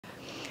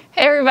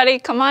Hey everybody,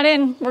 come on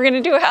in. We're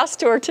gonna do a house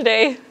tour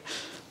today.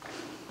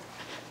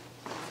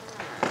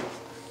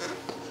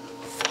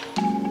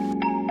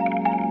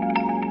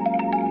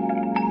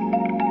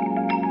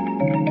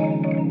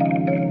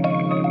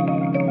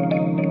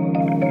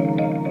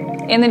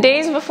 In the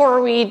days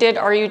before we did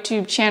our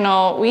YouTube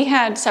channel, we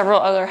had several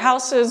other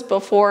houses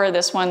before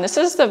this one. This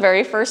is the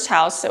very first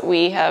house that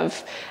we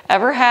have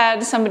ever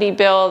had somebody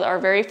build, our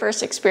very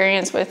first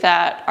experience with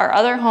that. Our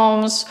other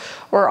homes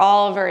were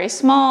all very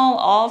small,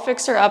 all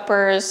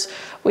fixer-uppers.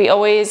 We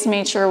always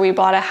made sure we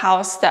bought a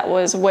house that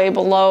was way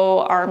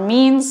below our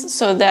means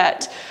so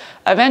that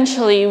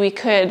eventually we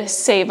could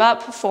save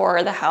up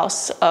for the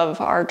house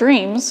of our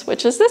dreams,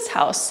 which is this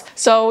house.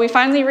 So we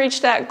finally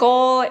reached that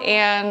goal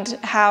and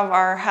have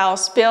our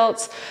house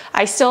built.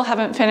 I still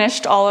haven't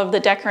finished all of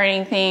the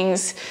decorating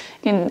things.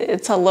 And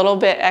it's a little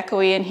bit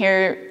echoey in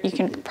here. You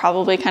can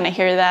probably kind of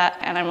hear that.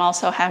 And I'm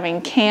also having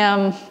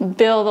Cam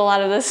build a lot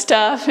of this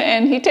stuff,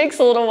 and he takes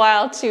a little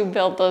while to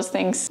build those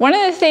things. One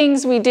of the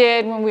things we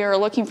did when we were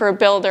looking for a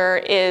builder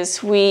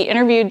is we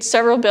interviewed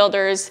several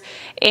builders,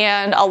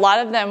 and a lot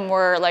of them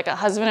were like a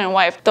husband and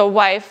wife. The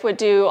wife would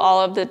do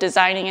all of the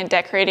designing and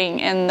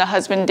decorating, and the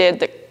husband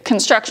did the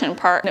construction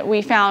part.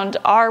 We found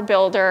our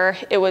builder,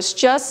 it was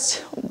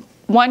just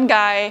one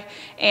guy,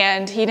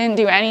 and he didn't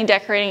do any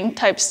decorating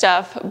type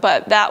stuff,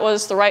 but that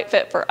was the right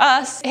fit for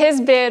us.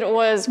 His bid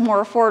was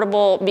more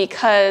affordable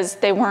because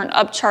they weren't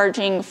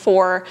upcharging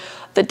for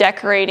the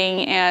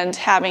decorating and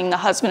having the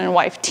husband and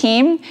wife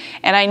team.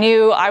 And I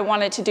knew I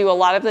wanted to do a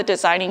lot of the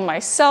designing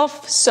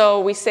myself, so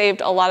we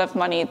saved a lot of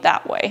money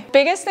that way.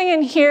 Biggest thing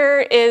in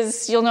here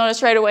is, you'll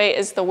notice right away,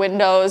 is the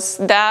windows.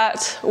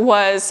 That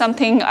was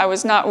something I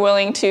was not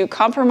willing to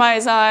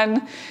compromise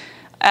on.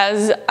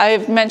 As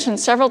I've mentioned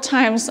several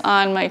times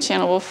on my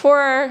channel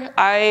before,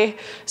 I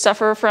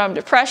suffer from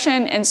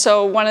depression, and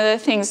so one of the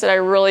things that I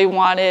really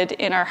wanted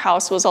in our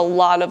house was a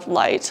lot of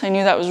light. I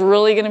knew that was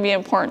really going to be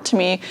important to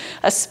me,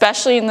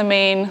 especially in the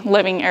main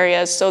living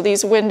areas. So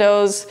these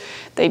windows,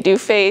 they do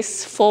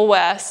face full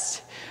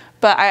west,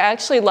 but I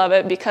actually love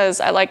it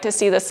because I like to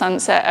see the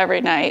sunset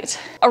every night.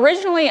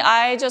 Originally,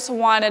 I just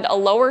wanted a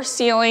lower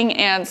ceiling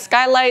and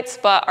skylights,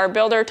 but our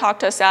builder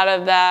talked us out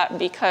of that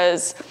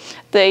because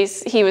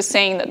he was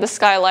saying that the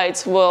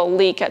skylights will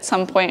leak at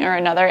some point or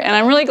another. And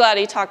I'm really glad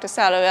he talked us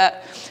out of it,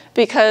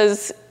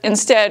 because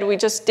instead we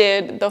just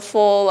did the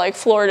full like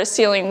floor to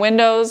ceiling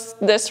windows.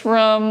 This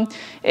room,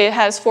 it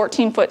has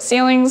 14-foot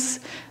ceilings.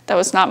 That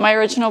was not my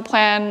original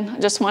plan. I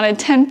just wanted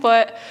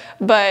 10-foot,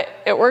 but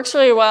it works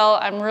really well.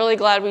 I'm really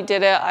glad we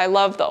did it. I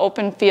love the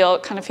open feel.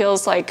 It kind of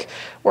feels like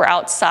we're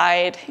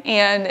outside,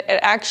 and it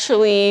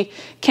actually,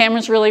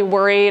 Cameron's really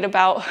worried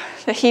about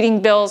the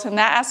heating bills and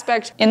that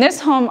aspect. In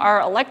this home,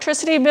 our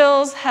electricity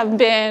bills have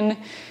been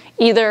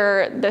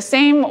either the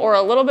same or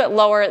a little bit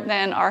lower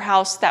than our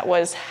house that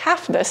was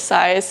half this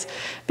size,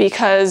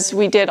 because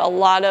we did a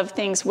lot of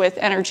things with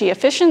energy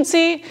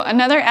efficiency.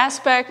 Another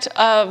aspect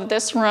of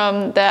this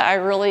room that I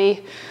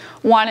really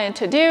wanted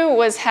to do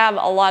was have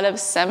a lot of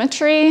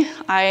symmetry.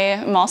 I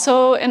am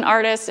also an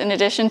artist in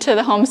addition to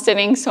the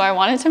homesteading, so I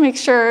wanted to make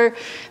sure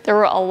there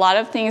were a lot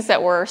of things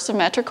that were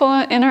symmetrical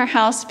in our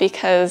house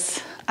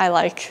because I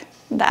like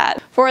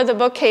that. For the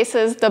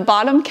bookcases, the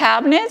bottom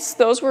cabinets,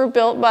 those were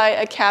built by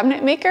a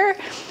cabinet maker.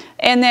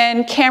 And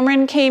then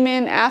Cameron came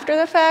in after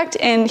the fact,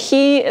 and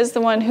he is the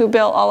one who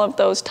built all of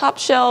those top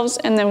shelves,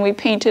 and then we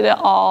painted it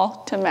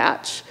all to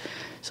match.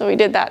 So we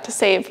did that to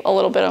save a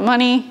little bit of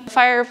money.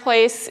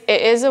 Fireplace,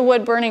 it is a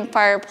wood burning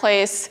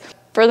fireplace.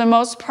 For the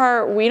most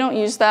part, we don't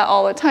use that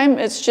all the time.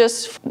 It's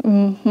just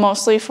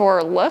mostly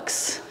for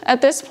looks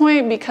at this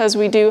point, because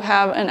we do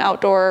have an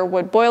outdoor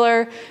wood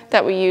boiler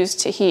that we use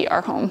to heat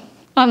our home.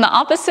 On the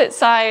opposite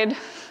side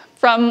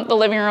from the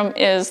living room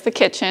is the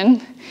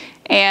kitchen.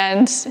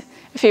 And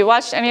if you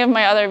watched any of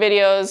my other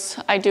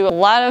videos, I do a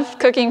lot of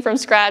cooking from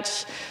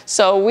scratch.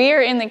 So we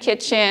are in the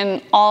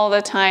kitchen all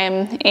the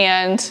time,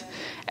 and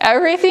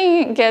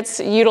everything gets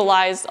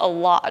utilized a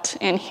lot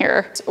in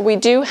here. We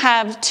do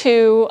have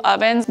 2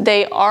 ovens.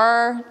 They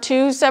are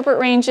 2 separate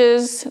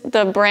ranges.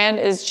 The brand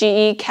is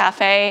GE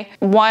Cafe.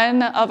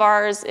 One of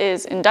ours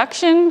is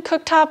induction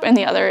cooktop and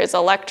the other is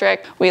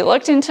electric. We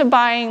looked into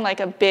buying like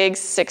a big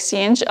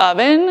 60-inch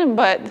oven,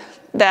 but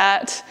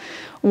that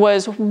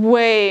was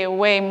way,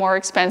 way more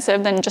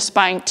expensive than just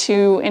buying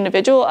 2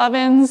 individual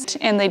ovens,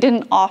 and they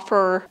didn't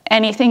offer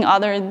anything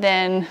other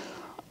than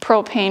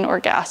propane or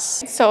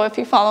gas. So if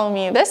you follow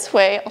me this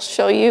way, I'll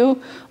show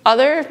you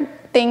other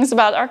things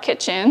about our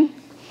kitchen.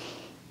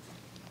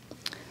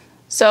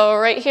 So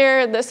right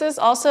here, this is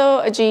also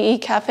a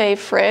GE Cafe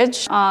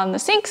fridge. On the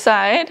sink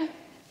side,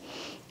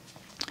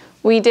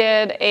 we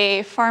did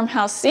a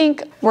Farmhouse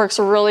sink. Works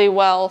really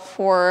well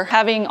for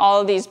having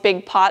all of these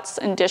big pots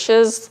and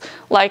dishes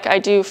like I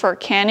do for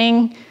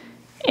canning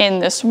in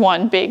this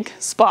one big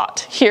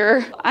spot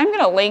here. I'm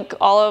gonna link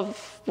all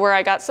of where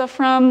I got stuff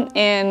from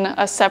in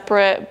a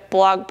separate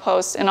blog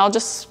post, and I'll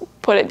just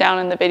put it down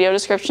in the video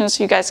description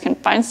so you guys can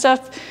find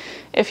stuff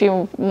if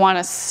you want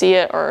to see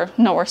it or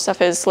know where stuff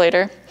is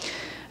later.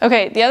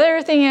 Okay, the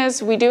other thing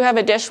is we do have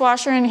a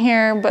dishwasher in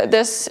here, but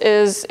this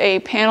is a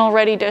panel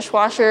ready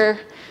dishwasher.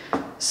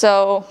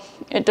 So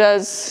it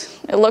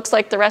looks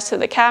like the rest of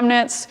the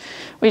cabinets.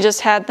 We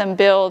just had them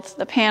build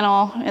the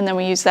panel and then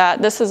we use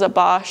that. This is a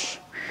Bosch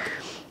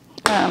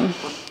and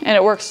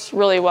it works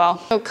really well.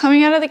 So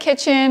coming out of the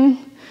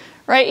kitchen,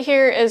 right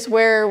here is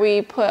where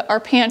we put our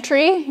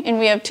pantry, and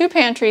we have 2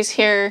 pantries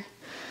here.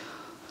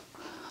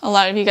 A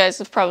lot of you guys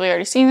have probably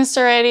already seen this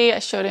already. I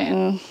showed it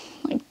in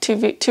like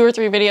two or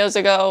three videos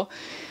ago.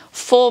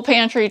 Full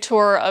pantry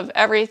tour of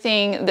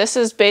everything. This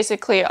is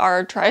basically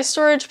our dry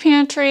storage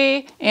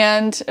pantry,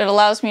 and it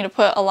allows me to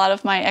put a lot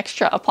of my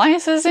extra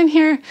appliances in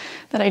here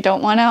that I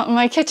don't want out in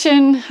my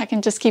kitchen. I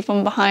can just keep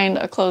them behind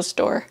a closed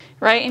door.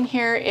 Right in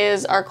here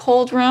is our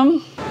cold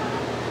room.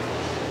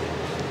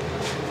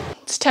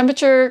 It's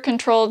temperature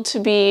controlled to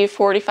be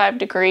 45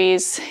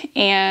 degrees,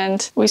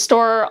 and we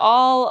store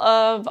all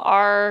of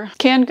our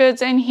canned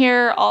goods in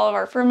here, all of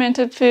our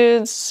fermented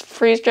foods,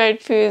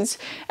 freeze-dried foods.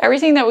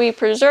 Everything that we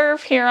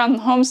preserve here on the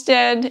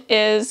homestead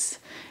is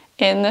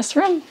in this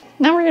room.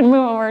 Now we're gonna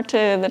move over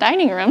to the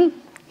dining room.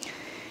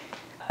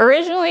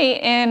 Originally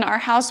in our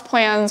house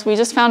plans, we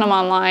just found them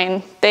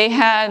online. They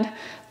had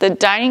the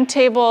dining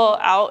table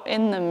out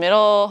in the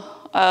middle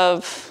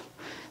of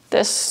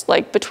this,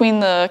 like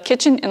between the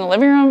kitchen and the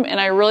living room, and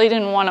I really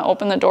didn't want to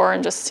open the door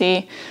and just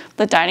see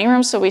the dining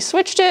room, so we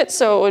switched it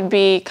so it would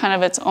be kind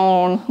of its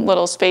own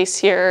little space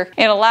here.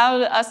 It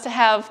allowed us to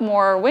have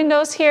more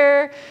windows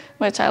here,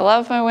 which I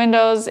love my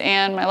windows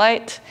and my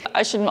light.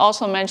 I should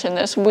also mention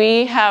this,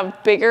 we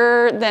have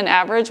bigger than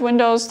average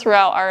windows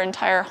throughout our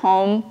entire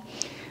home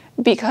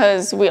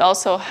because we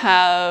also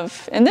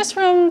have, in this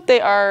room, they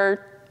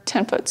are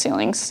 10-foot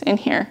ceilings in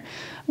here.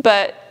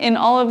 But in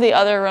all of the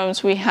other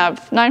rooms, we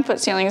have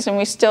 9-foot ceilings, and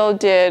we still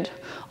did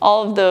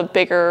all of the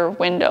bigger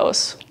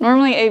windows.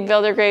 Normally a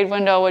builder grade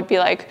window would be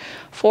like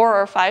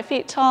 4 or 5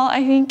 feet tall,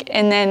 I think.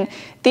 And then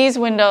these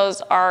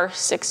windows are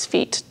 6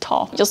 feet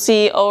tall. You'll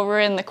see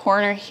over in the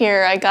corner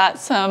here, I got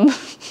some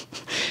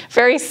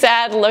very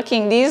sad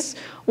looking. These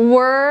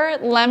were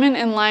lemon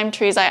and lime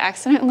trees. I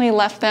accidentally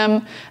left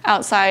them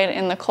outside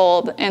in the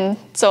cold, and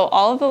so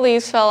all of the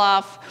leaves fell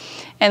off.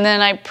 And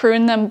then I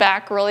pruned them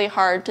back really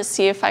hard to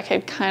see if I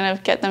could kind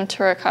of get them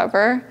to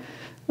recover.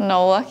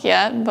 No luck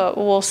yet, but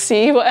we'll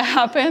see what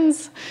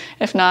happens.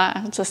 If not,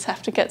 I'll just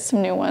have to get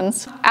some new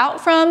ones.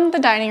 Out from the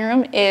dining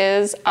room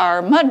is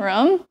our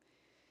mudroom.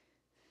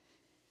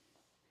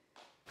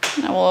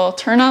 Now we'll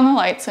turn on the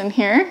lights in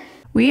here.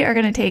 We are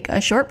going to take a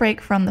short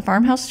break from the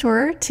farmhouse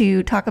tour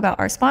to talk about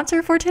our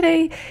sponsor for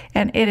today,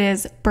 and it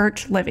is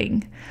Birch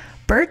Living.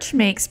 Birch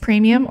makes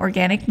premium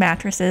organic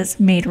mattresses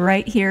made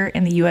right here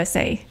in the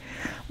USA.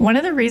 One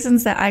of the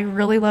reasons that I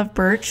really love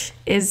Birch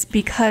is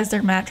because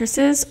their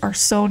mattresses are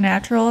so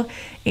natural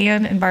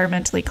and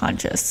environmentally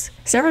conscious.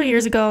 Several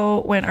years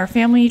ago, when our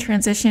family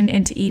transitioned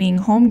into eating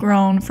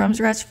homegrown, from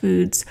scratch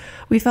foods,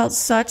 we felt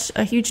such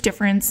a huge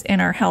difference in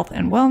our health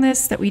and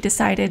wellness that we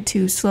decided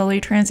to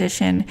slowly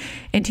transition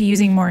into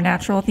using more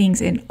natural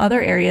things in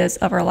other areas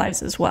of our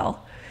lives as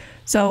well.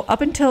 So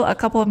up until a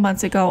couple of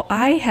months ago,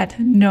 I had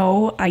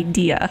no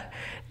idea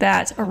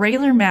that a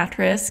regular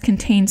mattress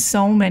contains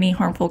so many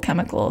harmful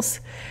chemicals.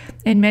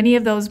 In many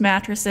of those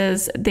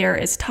mattresses, there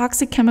is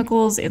toxic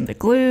chemicals in the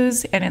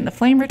glues and in the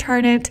flame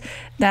retardant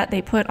that they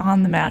put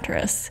on the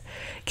mattress.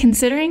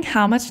 Considering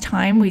how much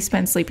time we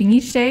spend sleeping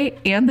each day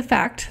and the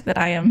fact that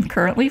I am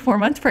currently 4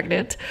 months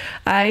pregnant,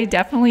 I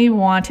definitely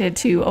wanted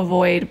to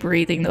avoid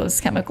breathing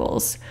those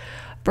chemicals.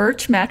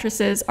 Birch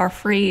mattresses are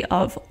free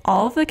of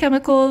all of the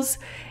chemicals,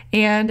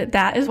 and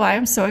that is why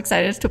I'm so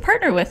excited to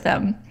partner with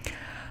them.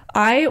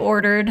 I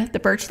ordered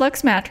the Birch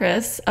Luxe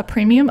mattress, a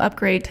premium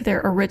upgrade to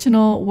their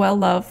original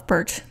well-loved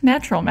Birch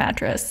natural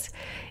mattress.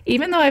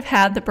 Even though I've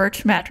had the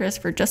Birch mattress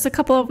for just a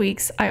couple of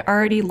weeks, I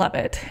already love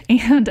it.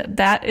 And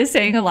that is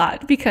saying a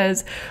lot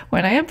because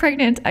when I am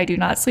pregnant, I do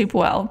not sleep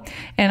well.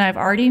 And I've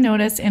already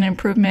noticed an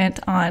improvement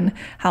on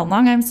how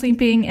long I'm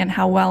sleeping and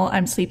how well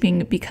I'm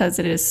sleeping because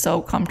it is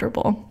so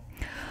comfortable.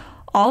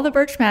 All the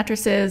Birch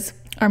mattresses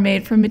are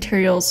made from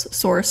materials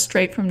sourced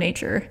straight from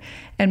nature.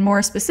 And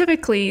more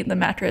specifically, the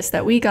mattress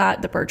that we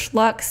got, the Birch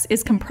Luxe,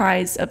 is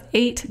comprised of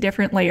 8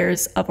 different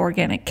layers of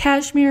organic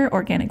cashmere,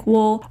 organic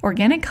wool,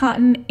 organic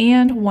cotton,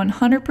 and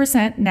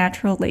 100%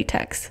 natural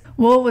latex.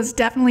 Wool was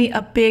definitely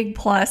a big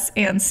plus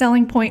and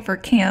selling point for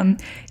Cam.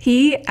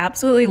 He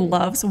absolutely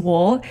loves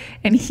wool,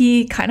 and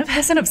he kind of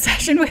has an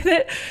obsession with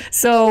it.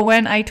 So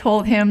when I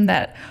told him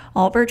that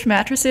all Birch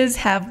mattresses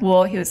have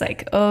wool, he was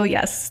like, oh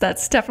yes,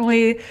 that's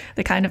definitely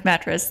the kind of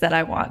mattress that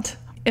I want.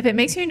 If it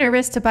makes you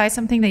nervous to buy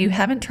something that you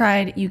haven't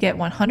tried, you get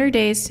 100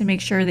 days to make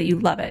sure that you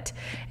love it.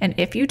 And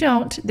if you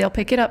don't, they'll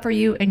pick it up for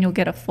you and you'll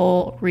get a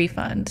full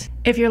refund.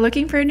 If you're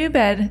looking for a new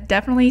bed,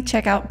 definitely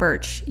check out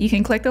Birch. You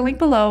can click the link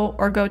below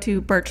or go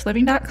to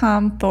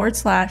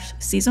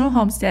birchliving.com/seasonal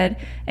homestead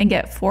and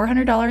get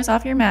 $400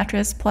 off your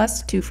mattress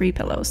plus 2 free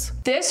pillows.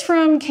 This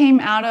room came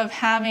out of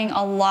having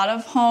a lot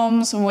of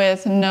homes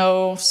with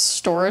no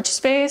storage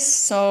space.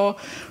 So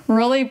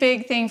really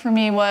big thing for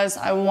me was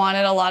I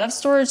wanted a lot of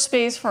storage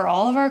space for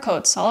all of our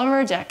coats, all of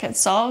our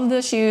jackets, all of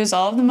the shoes,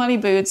 all of the muddy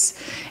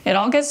boots. It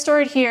all gets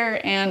stored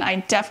here, and I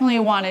definitely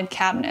wanted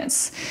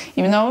cabinets.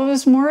 Even though it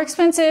was more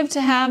expensive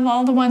to have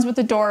all the ones with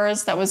the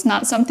doors, that was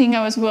not something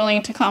I was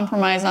willing to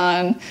compromise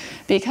on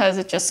because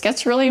it just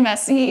gets really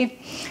messy.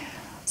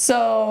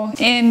 So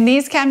in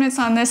these cabinets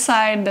on this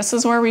side, this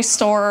is where we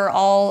store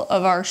all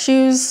of our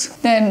shoes.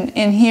 Then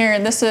in here,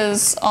 this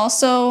is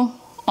also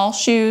all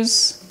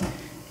shoes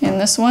in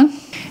this one.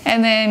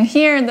 And then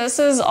here, this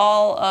is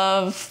all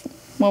of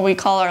what we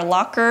call our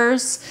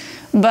lockers,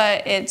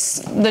 but it's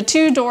the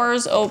 2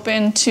 doors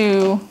open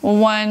to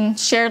one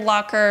shared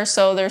locker.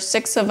 So there's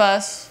 6 of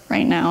us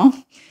right now.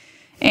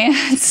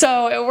 And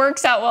so it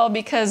works out well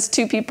because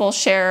 2 people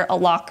share a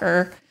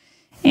locker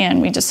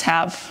and we just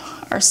have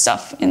our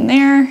stuff in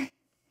there.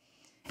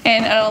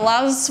 And it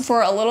allows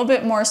for a little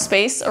bit more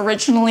space.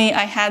 Originally,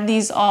 I had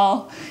these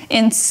all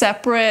in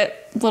separate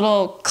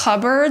little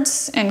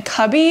cupboards and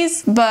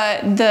cubbies,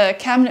 but the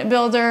cabinet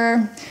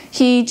builder,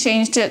 he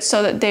changed it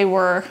so that they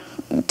were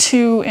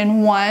 2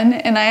 in 1.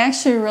 And I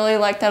actually really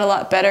like that a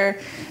lot better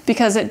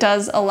because it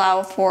does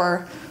allow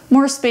for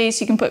more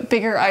space. You can put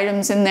bigger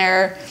items in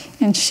there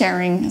and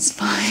sharing is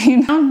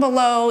fine. Down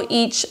below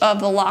each of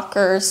the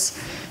lockers,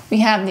 we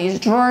have these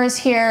drawers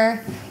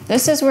here.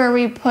 This is where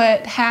we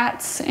put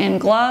hats and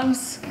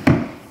gloves,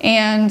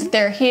 and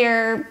they're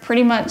here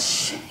pretty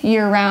much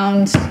year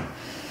round,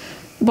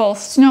 both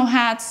snow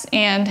hats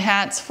and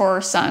hats for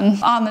sun.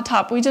 On the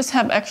top, we just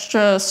have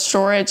extra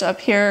storage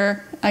up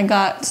here. I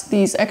got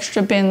these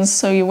extra bins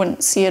so you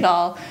wouldn't see it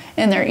all,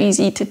 and they're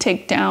easy to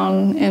take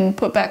down and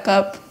put back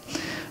up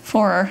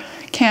for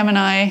Cam and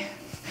I.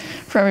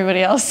 For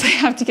everybody else, they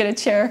have to get a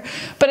chair,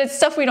 but it's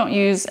stuff we don't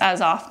use as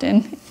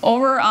often.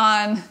 Over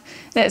on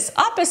this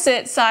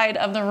opposite side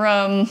of the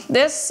room,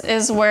 this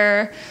is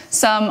where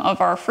some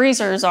of our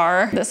freezers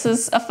are. This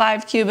is a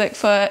 5 cubic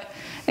foot.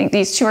 I think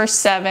these 2 are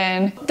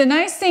 7. The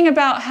nice thing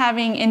about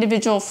having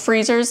individual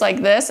freezers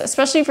like this,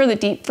 especially for the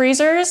deep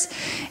freezers,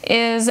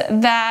 is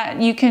that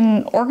you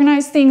can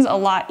organize things a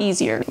lot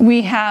easier.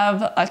 We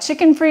have a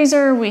chicken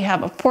freezer, we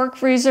have a pork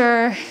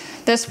freezer.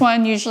 This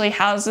one usually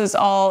houses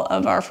all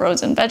of our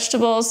frozen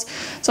vegetables.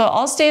 So it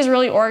all stays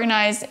really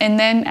organized. And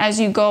then as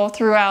you go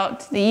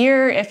throughout the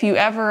year, if you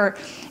ever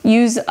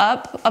use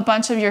up a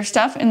bunch of your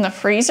stuff in the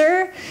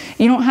freezer,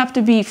 you don't have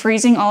to be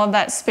freezing all of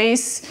that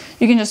space.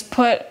 You can just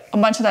put a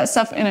bunch of that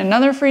stuff in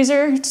another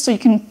freezer so you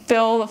can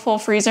fill the full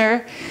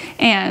freezer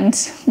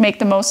and make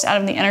the most out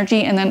of the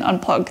energy and then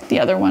unplug the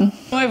other one.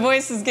 My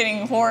voice is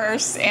getting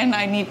hoarse and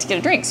I need to get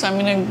a drink, so I'm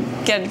gonna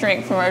get a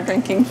drink from our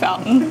drinking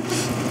fountain.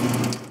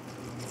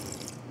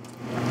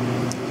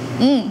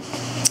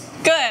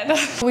 Good.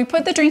 We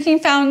put the drinking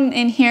fountain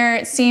in here.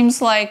 It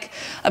seems like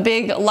a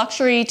big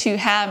luxury to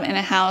have in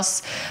a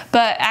house,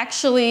 but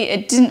actually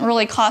it didn't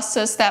really cost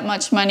us that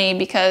much money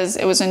because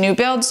it was a new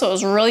build, so it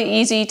was really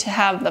easy to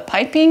have the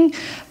piping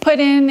put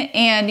in.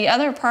 And the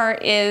other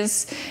part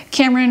is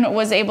Cameron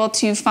was able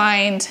to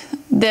find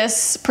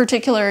this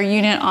particular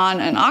unit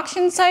on an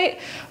auction site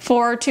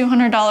for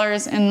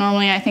 $200, and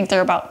normally I think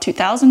they're about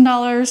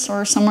 $2,000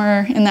 or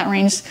somewhere in that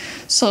range,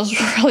 so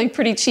it's really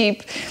pretty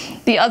cheap.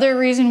 The other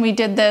reason we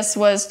did this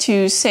was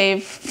to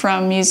save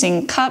from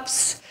using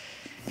cups,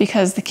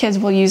 because the kids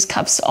will use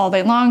cups all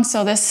day long,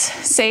 so this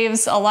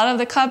saves a lot of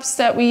the cups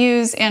that we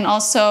use. And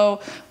also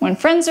when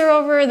friends are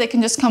over, they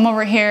can just come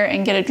over here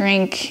and get a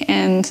drink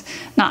and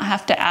not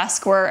have to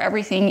ask where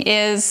everything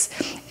is.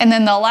 And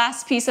then the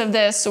last piece of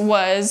this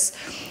was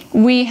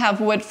we have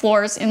wood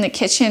floors in the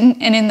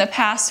kitchen, and in the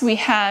past we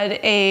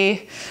had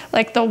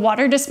the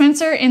water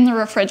dispenser in the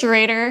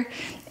refrigerator,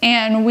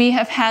 and we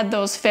have had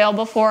those fail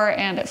before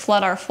and it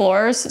flooded our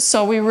floors.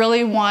 So we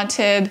really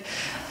wanted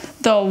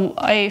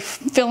a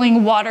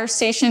filling water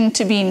station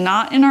to be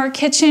not in our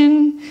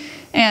kitchen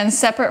and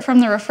separate from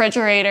the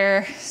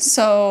refrigerator.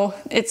 So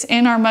it's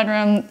in our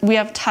mudroom. We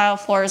have tile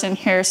floors in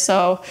here,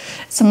 so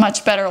it's a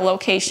much better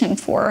location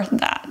for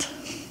that.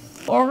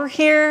 Over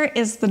here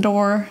is the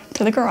door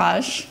to the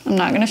garage. I'm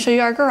not going to show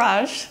you our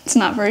garage. It's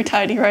not very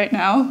tidy right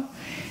now.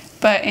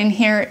 But in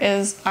here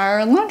is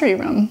our laundry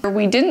room.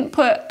 We didn't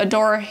put a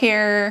door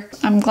here.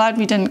 I'm glad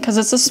we didn't, because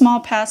it's a small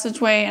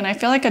passageway and I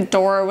feel like a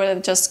door would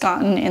have just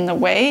gotten in the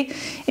way.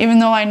 Even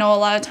though I know a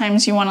lot of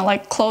times you want to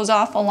like close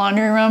off a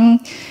laundry room.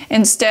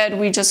 Instead,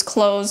 we just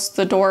closed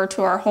the door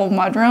to our whole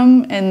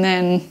mudroom, and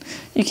then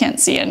you can't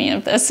see any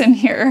of this in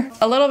here.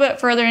 A little bit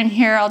further in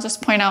here, I'll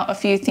just point out a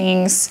few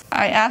things.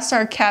 I asked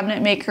our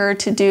cabinet maker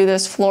to do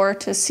this floor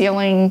to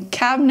ceiling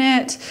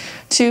cabinet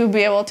to be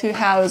able to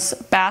house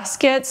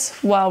baskets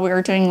while we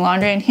were doing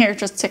laundry in here,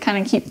 just to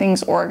kind of keep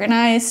things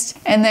organized.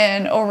 And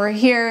then over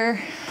here,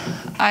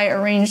 I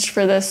arranged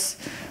for this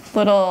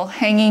little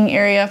hanging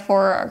area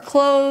for our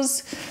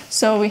clothes.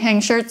 So we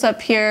hang shirts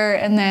up here,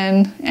 and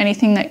then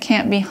anything that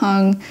can't be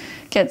hung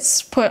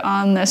gets put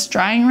on this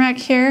drying rack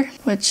here,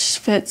 which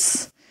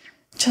fits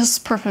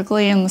just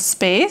perfectly in the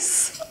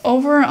space.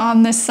 Over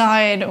on this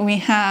side, we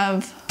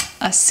have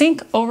a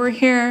sink over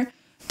here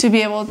to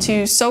be able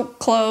to soak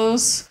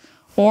clothes,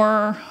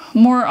 or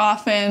more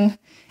often,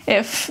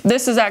 If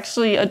this is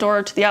actually a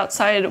door to the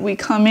outside, we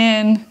come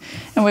in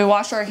and we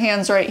wash our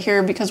hands right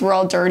here because we're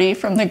all dirty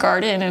from the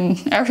garden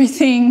and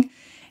everything.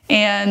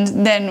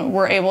 And then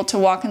we're able to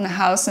walk in the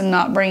house and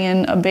not bring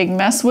in a big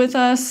mess with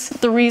us.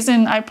 The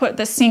reason I put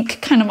the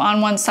sink kind of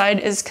on one side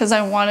is because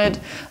I wanted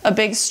a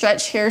big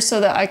stretch here so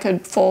that I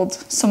could fold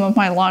some of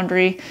my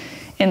laundry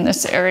in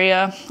this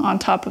area on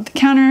top of the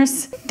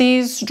counters.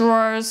 These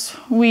drawers,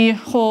 we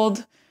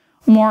hold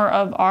more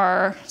of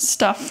our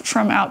stuff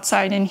from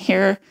outside in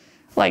here,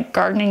 like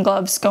gardening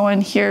gloves go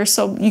in here,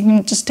 so you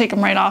can just take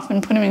them right off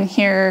and put them in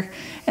here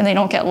and they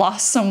don't get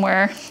lost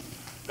somewhere.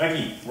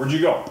 Becky, where'd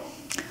you go?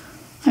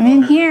 I'm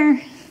in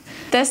here.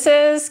 This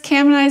is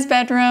Cam and I's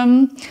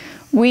bedroom.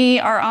 We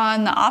are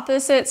on the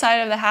opposite side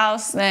of the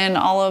house than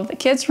all of the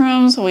kids'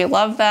 rooms. We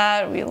love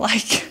that. We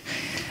like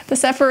the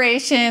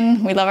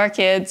separation. We love our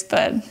kids,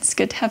 but it's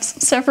good to have some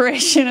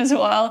separation as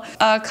well.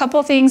 A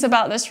couple things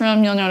about this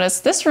room you'll notice.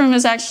 This room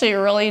is actually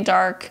really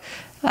dark.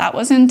 That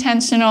was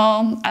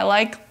intentional. I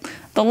like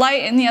the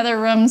light in the other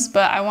rooms,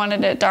 but I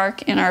wanted it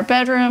dark in our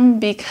bedroom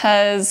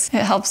because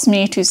it helps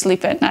me to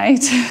sleep at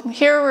night.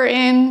 Here we're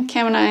in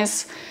Cam and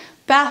I's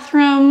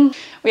bathroom.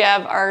 We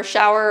have our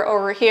shower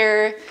over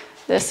here.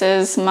 This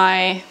is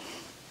my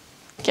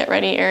get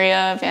ready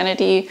area,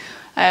 vanity.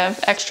 I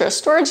have extra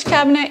storage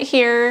cabinet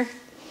here.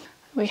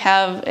 We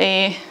have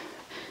a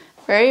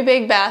very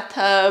big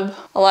bathtub.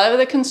 A lot of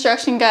the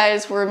construction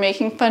guys were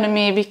making fun of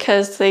me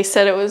because they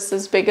said it was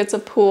as big as a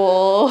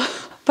pool,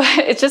 but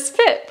it just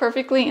fit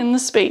perfectly in the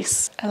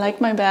space. I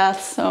like my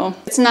bath, so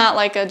it's not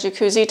like a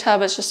jacuzzi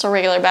tub, it's just a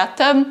regular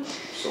bathtub.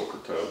 Soaker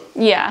tub.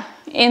 Yeah.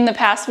 In the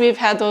past, we've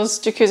had those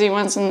jacuzzi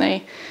ones and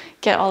they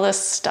get all this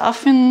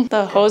stuff in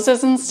the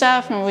hoses and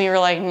stuff. And we were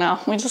like, no,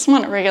 we just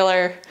want a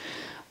regular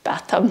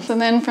bathtub. And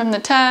then from the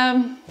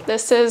tub,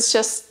 this is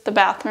just the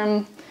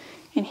bathroom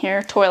in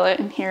here, toilet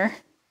in here.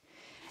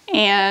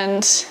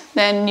 And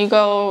then you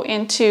go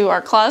into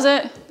our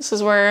closet. This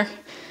is where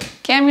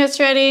Cam gets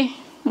ready.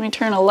 Let me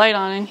turn a light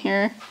on in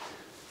here.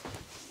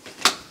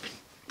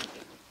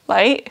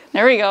 Light,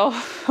 there we go.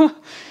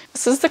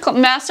 This is the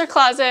master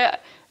closet.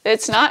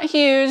 It's not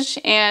huge,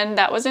 and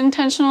that was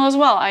intentional as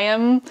well. I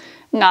am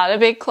not a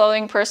big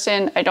clothing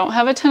person. I don't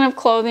have a ton of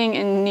clothing,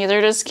 and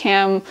neither does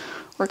Cam.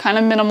 We're kind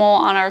of minimal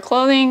on our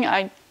clothing.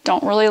 I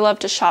don't really love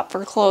to shop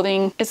for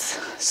clothing. It's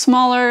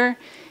smaller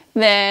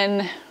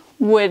than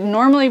would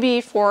normally be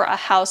for a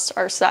house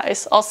our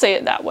size. I'll say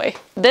it that way.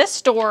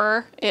 This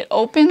door, it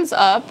opens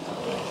up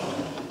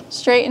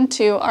straight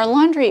into our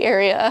laundry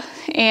area,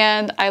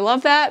 and I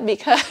love that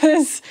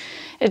because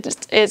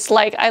it's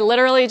like I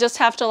literally just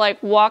have to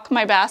like walk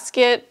my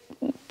basket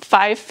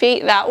 5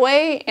 feet that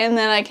way and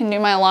then I can do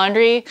my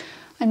laundry.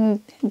 I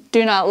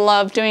do not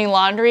love doing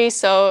laundry,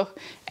 so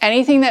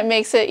anything that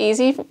makes it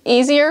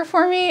easier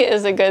for me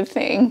is a good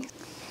thing.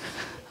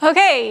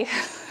 Okay,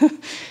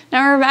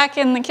 now we're back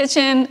in the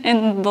kitchen,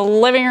 in the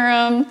living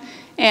room,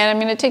 and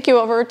I'm gonna take you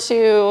over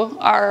to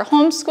our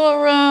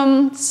homeschool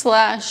room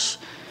slash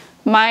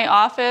my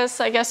office,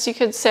 I guess you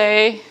could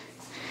say.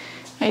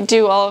 I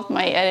do all of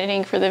my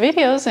editing for the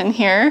videos in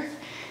here,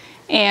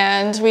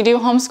 and we do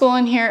homeschool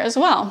in here as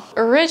well.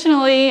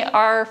 Originally,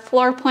 our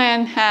floor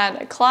plan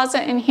had a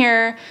closet in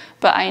here,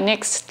 but I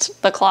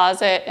nixed the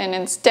closet, and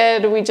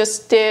instead we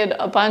just did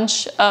a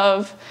bunch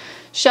of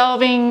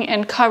shelving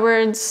and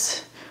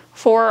cupboards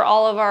for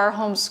all of our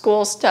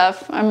homeschool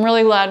stuff. I'm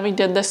really glad we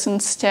did this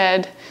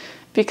instead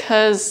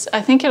because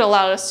I think it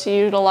allowed us to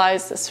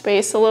utilize the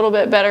space a little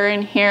bit better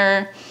in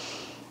here.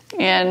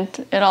 And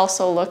it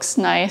also looks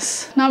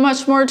nice. Not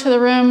much more to the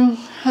room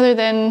other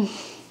than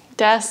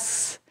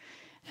desks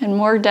and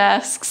more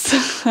desks.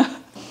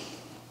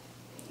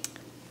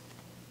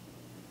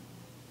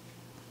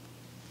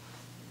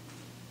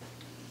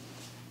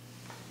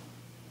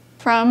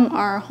 From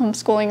our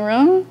homeschooling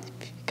room,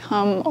 if you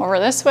come over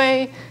this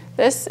way,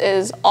 this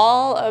is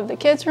all of the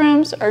kids'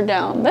 rooms are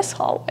down this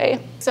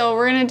hallway. So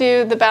we're gonna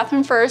do the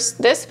bathroom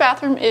first. This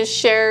bathroom is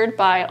shared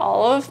by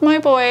all of my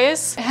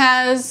boys. It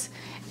has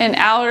an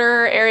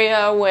outer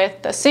area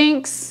with the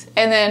sinks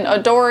and then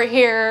a door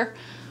here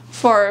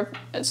for,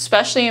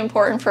 especially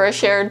important for a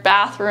shared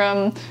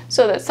bathroom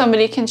so that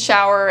somebody can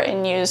shower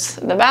and use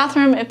the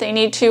bathroom if they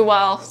need to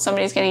while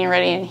somebody's getting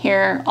ready in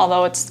here,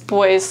 although it's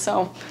boys,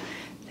 so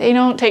they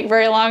don't take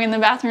very long in the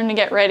bathroom to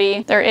get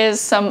ready. There is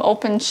some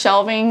open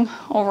shelving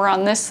over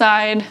on this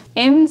side.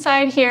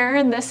 Inside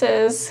here, this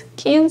is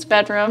Kean's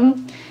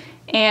bedroom.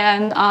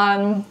 And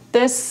on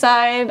this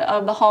side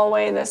of the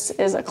hallway, this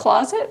is a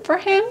closet for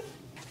him.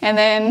 And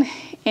then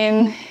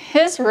in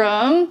his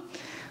room,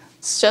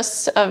 it's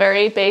just a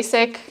very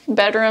basic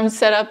bedroom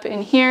setup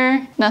in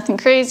here. Nothing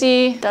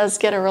crazy. Does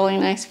get a really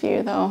nice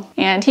view though.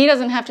 And he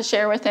doesn't have to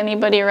share with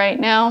anybody right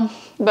now,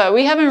 but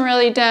we haven't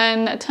really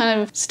done a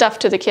ton of stuff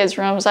to the kids'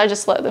 rooms. I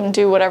just let them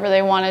do whatever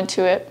they wanted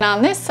to it. Now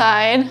on this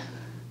side,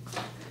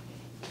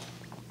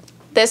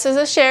 this is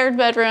a shared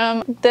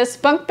bedroom. This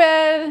bunk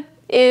bed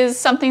is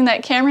something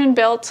that Cameron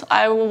built.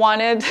 I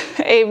wanted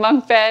a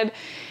bunk bed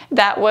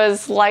that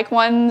was like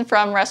one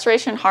from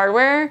Restoration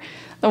Hardware.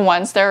 the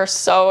ones. They're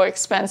so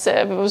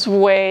expensive. It was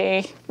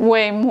way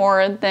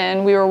more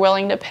than we were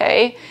willing to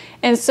pay.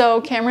 And so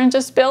Cameron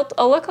just built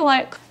a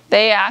lookalike.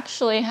 They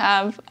actually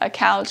have a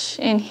couch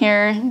in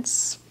here.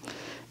 It's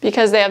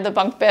because they have the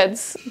bunk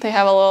beds. They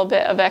have a little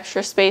bit of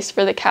extra space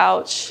for the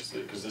couch.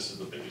 Because this is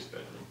the biggest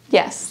bedroom.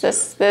 Yes,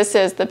 this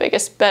is the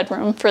biggest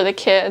bedroom for the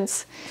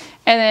kids.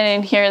 And then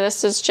in here,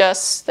 this is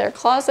just their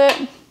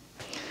closet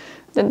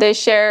that they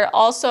share.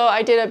 Also,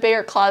 I did a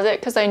bigger closet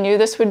because I knew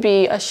this would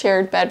be a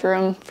shared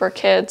bedroom for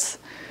kids.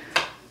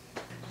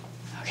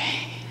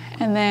 Okay,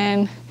 and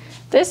then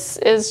this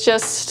is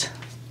just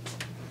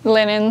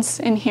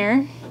linens in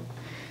here.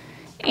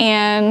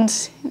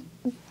 And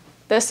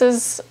this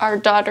is our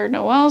daughter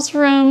Noelle's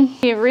room.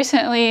 We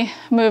recently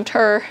moved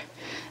her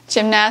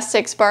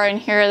gymnastics bar in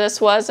here.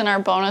 This was in our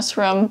bonus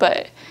room,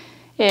 but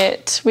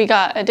we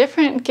got a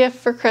different gift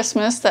for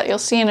Christmas that you'll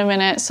see in a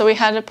minute, so we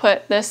had to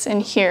put this in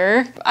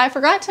here. I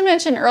forgot to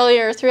mention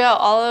earlier, throughout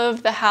all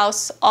of the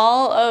house,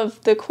 all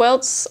of the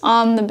quilts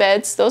on the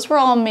beds, those were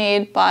all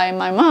made by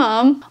my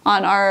mom.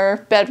 On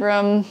our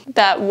bedroom,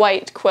 that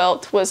white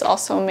quilt was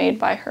also made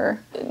by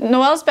her.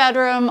 Noelle's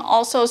bedroom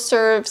also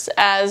serves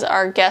as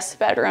our guest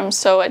bedroom,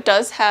 so it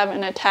does have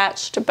an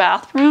attached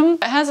bathroom.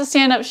 It has a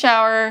stand-up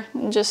shower,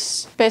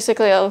 just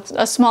basically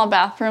a small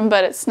bathroom,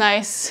 but it's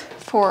nice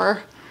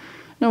for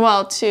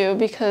Noelle too,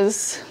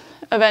 because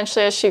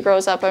eventually as she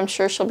grows up, I'm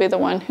sure she'll be the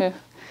one who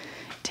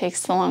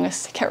takes the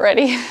longest to get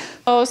ready.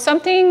 So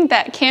something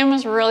that Cam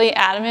was really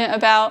adamant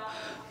about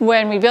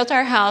when we built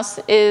our house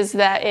is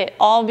that it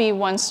all be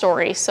one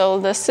story. So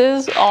this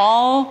is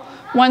all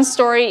one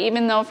story,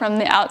 even though from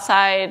the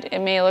outside it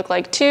may look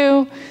like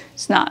two.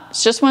 It's not,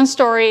 it's just one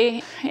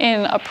story.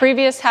 In a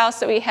previous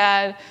house that we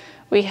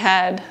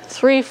had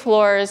 3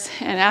 floors,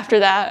 and after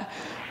that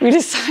we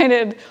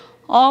decided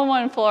all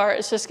one floor.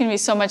 It's just gonna be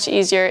so much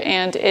easier,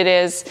 and it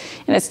is.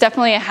 And it's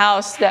definitely a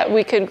house that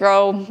we could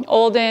grow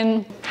old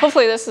in.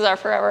 Hopefully this is our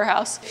forever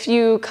house. If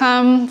you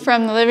come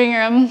from the living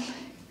room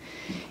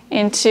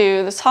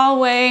into this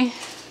hallway,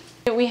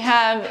 we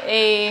have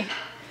a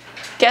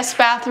guest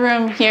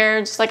bathroom here,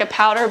 just like a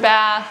powder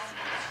bath.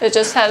 It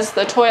just has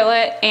the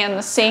toilet and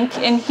the sink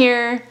in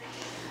here.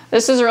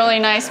 This is really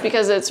nice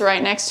because it's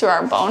right next to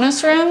our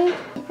bonus room.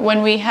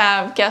 When we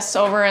have guests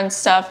over and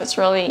stuff, it's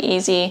really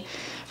easy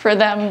for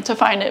them to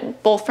find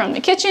it both from the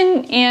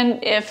kitchen,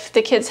 and if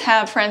the kids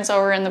have friends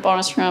over in the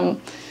bonus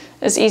room,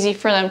 it's easy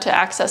for them to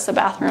access the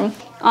bathroom.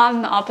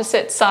 On the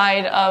opposite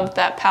side of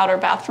that powder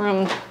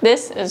bathroom,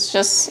 this is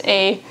just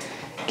a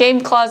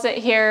game closet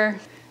here.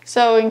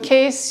 So in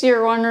case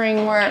you're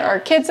wondering where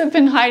our kids have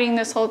been hiding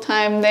this whole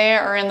time, they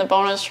are in the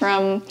bonus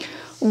room.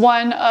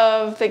 One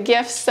of the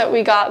gifts that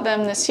we got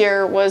them this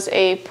year was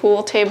a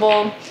pool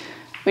table.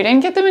 We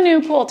didn't get them a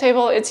new pool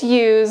table, it's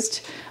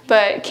used.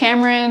 But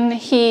Cameron,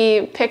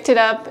 he picked it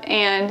up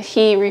and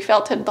he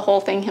refelted the whole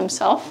thing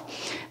himself.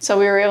 So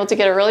we were able to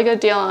get a really good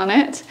deal on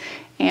it,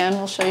 and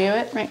we'll show you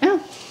it right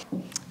now.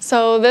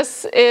 So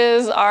this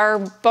is our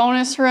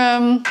bonus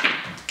room.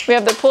 We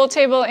have the pool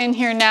table in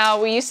here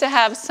now. We used to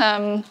have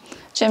some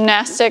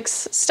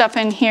gymnastics stuff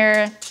in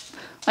here.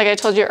 Like I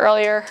told you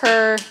earlier,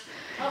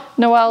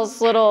 Noelle's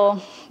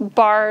little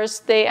bars,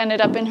 they ended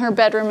up in her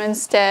bedroom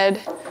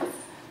instead,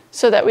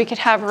 so that we could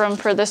have room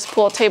for this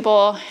pool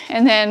table.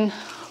 And then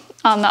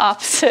on the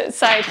opposite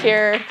side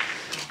here,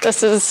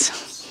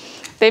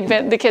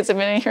 the kids have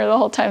been in here the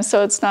whole time,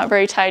 so it's not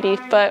very tidy,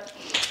 but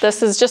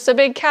this is just a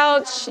big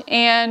couch,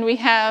 and we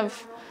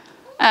have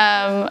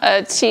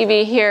a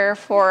TV here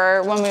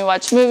for when we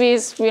watch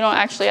movies. We don't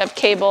actually have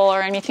cable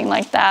or anything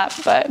like that,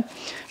 but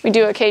we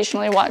do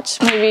occasionally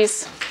watch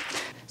movies.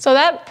 So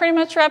that pretty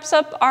much wraps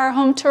up our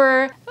home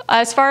tour.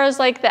 As far as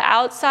like the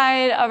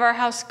outside of our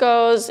house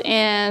goes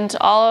and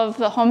all of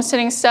the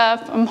homesteading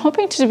stuff, I'm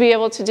hoping to be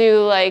able to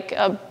do like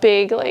a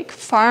big like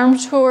farm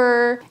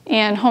tour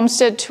and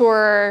homestead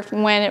tour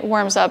when it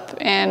warms up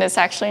and it's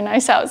actually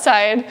nice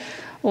outside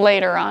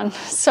later on.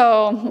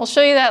 So we'll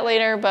show you that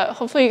later, but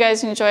hopefully you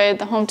guys enjoyed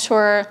the home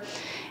tour,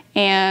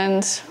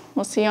 and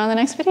we'll see you on the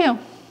next video.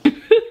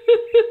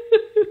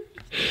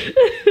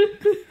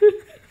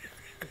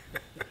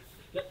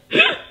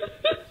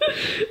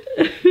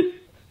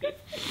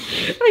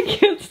 I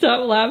can't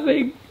stop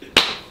laughing.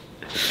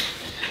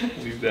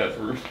 Leave that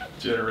for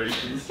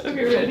generations.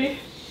 Okay, ready?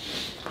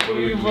 What do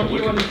we You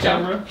want to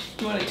jump?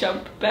 You want to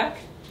jump back?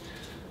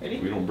 Ready?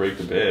 We don't break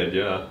the bed,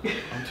 yeah.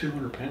 I'm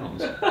 200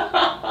 pounds.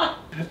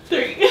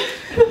 3.